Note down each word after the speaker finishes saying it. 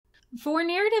For a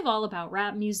narrative all about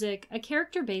rap music, a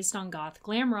character based on goth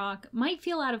glam rock might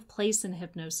feel out of place in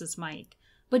Hypnosis Mic,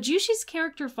 but Jyushi's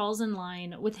character falls in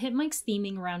line with Hypmic's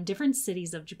theming around different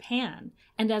cities of Japan,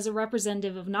 and as a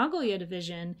representative of Nagoya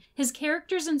Division, his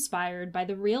character's inspired by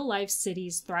the real-life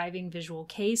city's thriving visual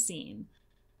kei scene.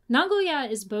 Nagoya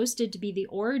is boasted to be the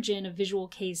origin of visual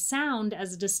kei's sound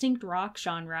as a distinct rock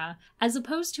genre, as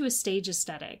opposed to a stage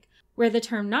aesthetic, where the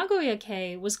term Nagoya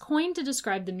kei was coined to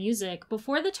describe the music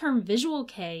before the term visual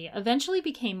kei eventually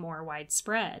became more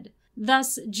widespread.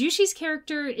 Thus, Jyushi's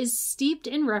character is steeped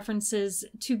in references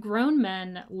to grown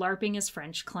men LARPing as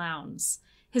French clowns.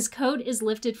 His coat is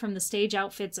lifted from the stage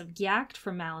outfits of Gyact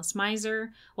from Malice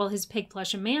Miser, while his pig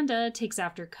plush Amanda takes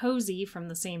after Cozy from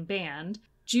the same band.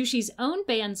 Jyushi's own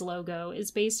band's logo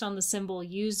is based on the symbol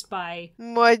used by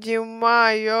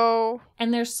Mayo,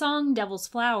 and their song Devil's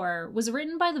Flower was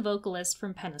written by the vocalist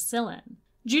from Penicillin.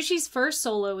 Jyushi's first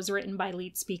solo was written by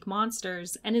Leet Speak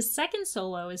Monsters, and his second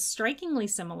solo is strikingly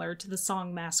similar to the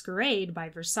song Masquerade by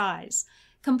Versailles,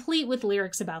 complete with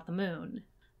lyrics about the moon.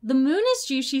 The moon is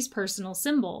Jyushi's personal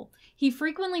symbol. He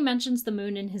frequently mentions the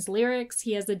moon in his lyrics,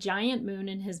 he has a giant moon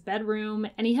in his bedroom,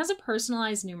 and he has a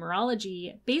personalized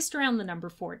numerology based around the number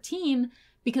 14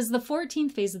 because the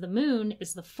 14th phase of the moon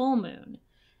is the full moon.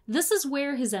 This is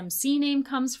where his MC name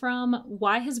comes from,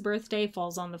 why his birthday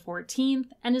falls on the 14th,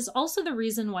 and is also the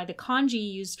reason why the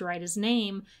kanji used to write his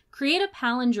name create a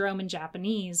palindrome in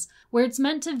Japanese, where it's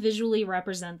meant to visually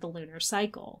represent the lunar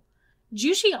cycle.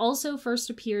 Jyushi also first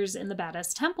appears in the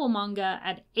Badass Temple manga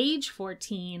at age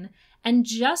 14, and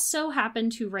just so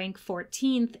happened to rank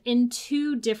 14th in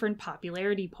 2 different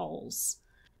popularity polls.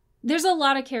 There's a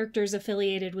lot of characters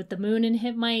affiliated with the moon in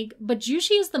Hypmic, but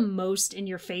Jyushi is the most in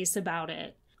your face about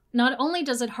it. Not only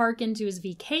does it harken to his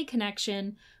VK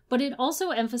connection, but it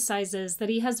also emphasizes that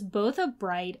he has both a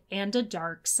bright and a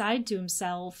dark side to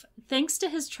himself, thanks to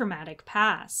his traumatic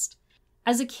past.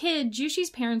 As a kid,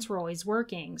 Jyushi's parents were always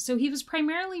working, so he was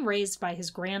primarily raised by his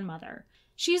grandmother.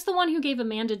 She's the one who gave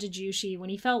Amanda to Jyushi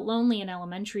when he felt lonely in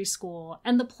elementary school,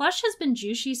 and the plush has been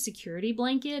Jyushi's security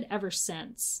blanket ever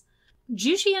since.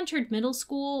 Jyushi entered middle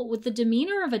school with the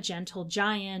demeanor of a gentle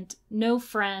giant, no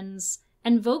friends,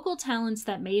 and vocal talents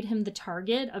that made him the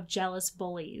target of jealous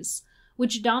bullies,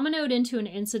 which dominoed into an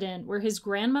incident where his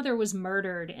grandmother was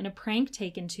murdered in a prank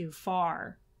taken too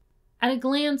far. At a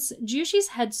glance, Jyushi's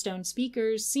headstone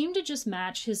speakers seem to just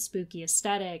match his spooky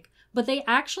aesthetic, but they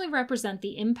actually represent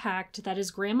the impact that his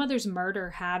grandmother's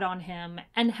murder had on him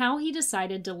and how he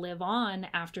decided to live on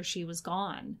after she was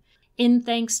gone. In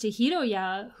thanks to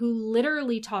Hiroya, who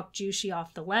literally talked Jyushi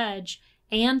off the ledge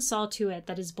and saw to it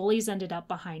that his bullies ended up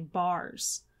behind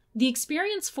bars. The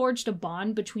experience forged a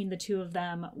bond between the two of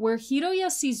them, where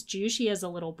Hiroya sees Jyushi as a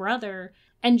little brother,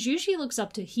 and Jyushi looks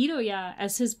up to Hiroya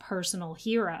as his personal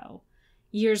hero.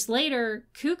 Years later,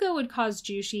 Kuko would cause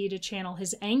Jyushi to channel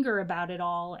his anger about it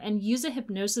all and use a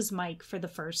hypnosis mic for the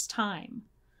first time.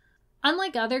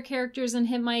 Unlike other characters in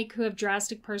Hypmic who have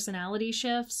drastic personality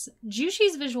shifts,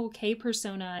 Jyushi's visual kei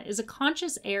persona is a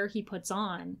conscious air he puts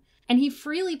on, and he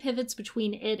freely pivots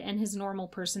between it and his normal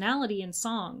personality in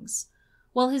songs.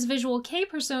 While his visual kei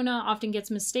persona often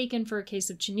gets mistaken for a case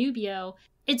of Chinubio,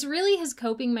 it's really his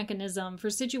coping mechanism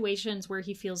for situations where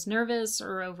he feels nervous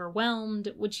or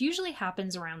overwhelmed, which usually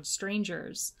happens around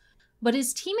strangers. But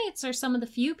his teammates are some of the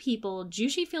few people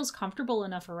Jyushi feels comfortable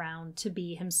enough around to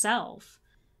be himself.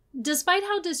 Despite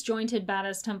how disjointed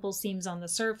Badass Temple seems on the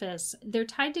surface, they're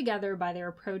tied together by their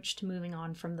approach to moving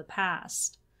on from the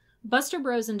past. Buster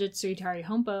Bros and Jutsuitari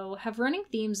Hompo have running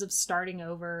themes of starting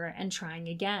over and trying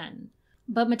again.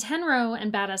 But Matenro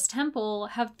and Badass Temple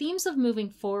have themes of moving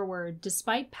forward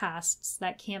despite pasts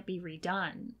that can't be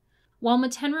redone. While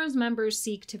Matenro's members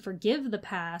seek to forgive the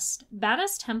past,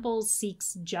 Badass Temple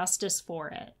seeks justice for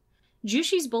it.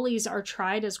 Jushi's bullies are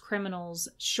tried as criminals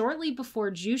shortly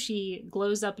before Jyushi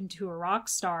glows up into a rock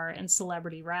star and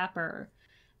celebrity rapper.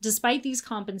 Despite these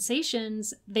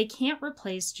compensations, they can't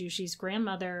replace Jushi's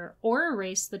grandmother or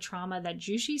erase the trauma that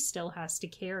Jyushi still has to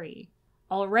carry.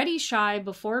 Already shy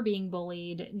before being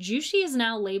bullied, Jyushi is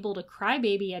now labeled a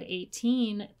crybaby at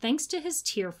 18 thanks to his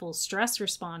tearful stress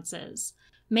responses,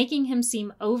 making him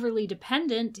seem overly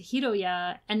dependent to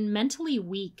Hiroya and mentally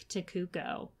weak to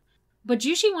Kuko. But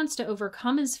Jyushi wants to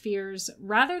overcome his fears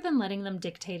rather than letting them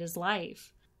dictate his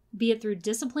life. Be it through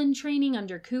discipline training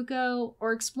under Kuko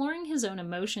or exploring his own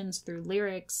emotions through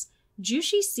lyrics,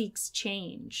 Jyushi seeks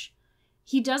change.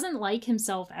 He doesn't like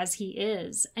himself as he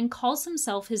is and calls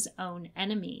himself his own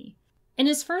enemy. In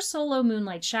his first solo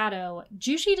Moonlight Shadow,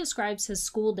 Jyushi describes his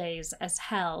school days as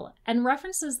hell and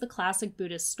references the classic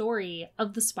Buddhist story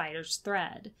of the spider's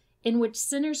thread. in which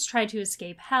sinners try to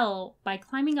escape hell by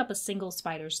climbing up a single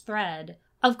spider's thread.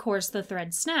 Of course, the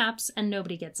thread snaps and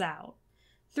nobody gets out.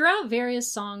 Throughout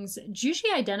various songs,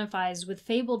 Jyushi identifies with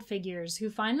fabled figures who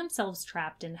find themselves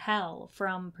trapped in hell,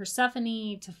 from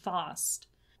Persephone to Faust.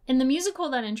 In the musical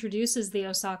that introduces the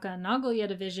Osaka and Nagoya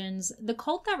divisions, the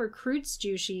cult that recruits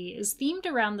Jyushi is themed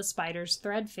around the spider's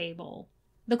thread fable.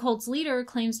 The cult's leader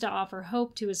claims to offer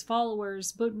hope to his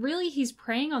followers, but really he's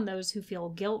preying on those who feel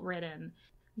guilt-ridden.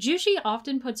 Jyushi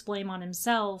often puts blame on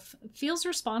himself, feels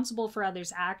responsible for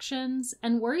others' actions,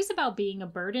 and worries about being a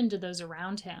burden to those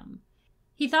around him.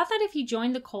 He thought that if he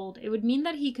joined the cult, it would mean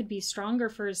that he could be stronger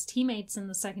for his teammates in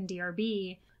the second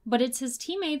DRB, but it's his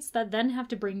teammates that then have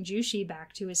to bring Jyushi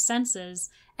back to his senses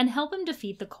and help him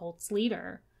defeat the cult's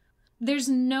leader. There's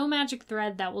no magic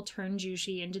thread that will turn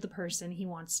Jyushi into the person he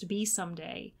wants to be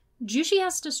someday. Jyushi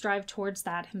has to strive towards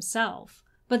that himself,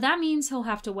 but that means he'll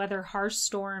have to weather harsh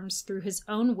storms through his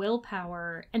own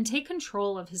willpower and take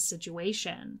control of his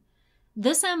situation.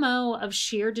 This MO of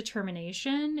sheer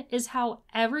determination is how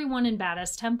everyone in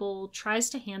Badass Temple tries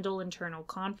to handle internal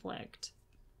conflict.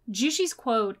 Jushi's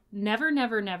quote, "Never,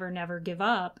 never, never, never give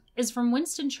up," is from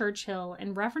Winston Churchill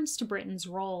in reference to Britain's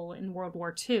role in World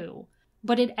War II,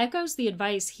 but it echoes the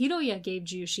advice Hiroya gave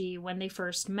Jyushi when they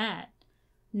first met.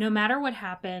 No matter what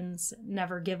happens,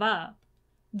 never give up.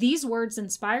 These words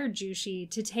inspired Jyushi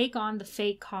to take on the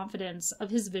fake confidence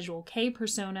of his Visual Kei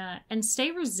persona and stay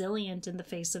resilient in the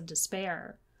face of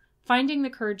despair. Finding the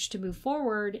courage to move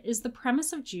forward is the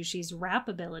premise of Jushi's rap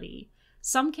ability.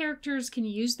 Some characters can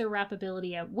use their rap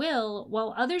ability at will,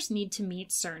 while others need to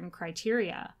meet certain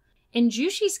criteria. In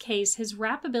Jushi's case, his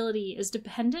rap ability is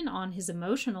dependent on his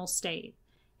emotional state.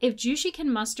 If Jyushi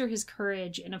can muster his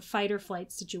courage in a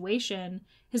fight-or-flight situation,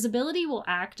 his ability will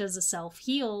act as a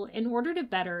self-heal in order to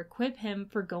better equip him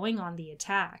for going on the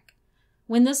attack.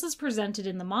 When this is presented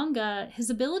in the manga, his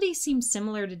ability seems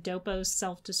similar to Doppo's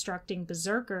self-destructing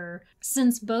Berserker,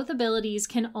 since both abilities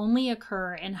can only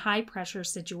occur in high-pressure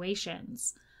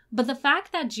situations. But the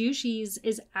fact that Jyushi's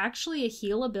is actually a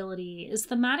heal ability is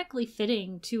thematically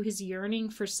fitting to his yearning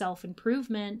for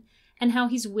self-improvement and how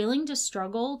he's willing to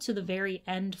struggle to the very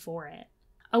end for it.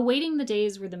 Awaiting the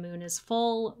days where the moon is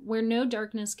full, where no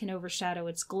darkness can overshadow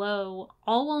its glow,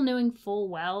 all while knowing full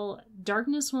well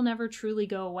darkness will never truly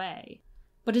go away.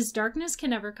 But his darkness can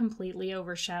never completely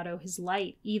overshadow his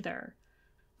light either.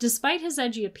 Despite his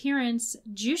edgy appearance,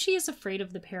 Jyushi is afraid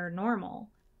of the paranormal.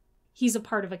 He's a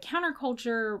part of a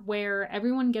counterculture where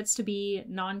everyone gets to be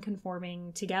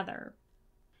non-conforming together.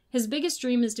 His biggest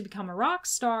dream is to become a rock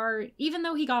star, even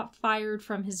though he got fired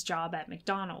from his job at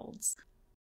McDonald's.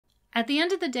 At the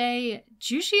end of the day,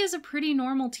 Jyushi is a pretty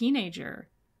normal teenager,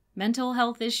 mental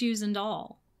health issues and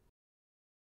all.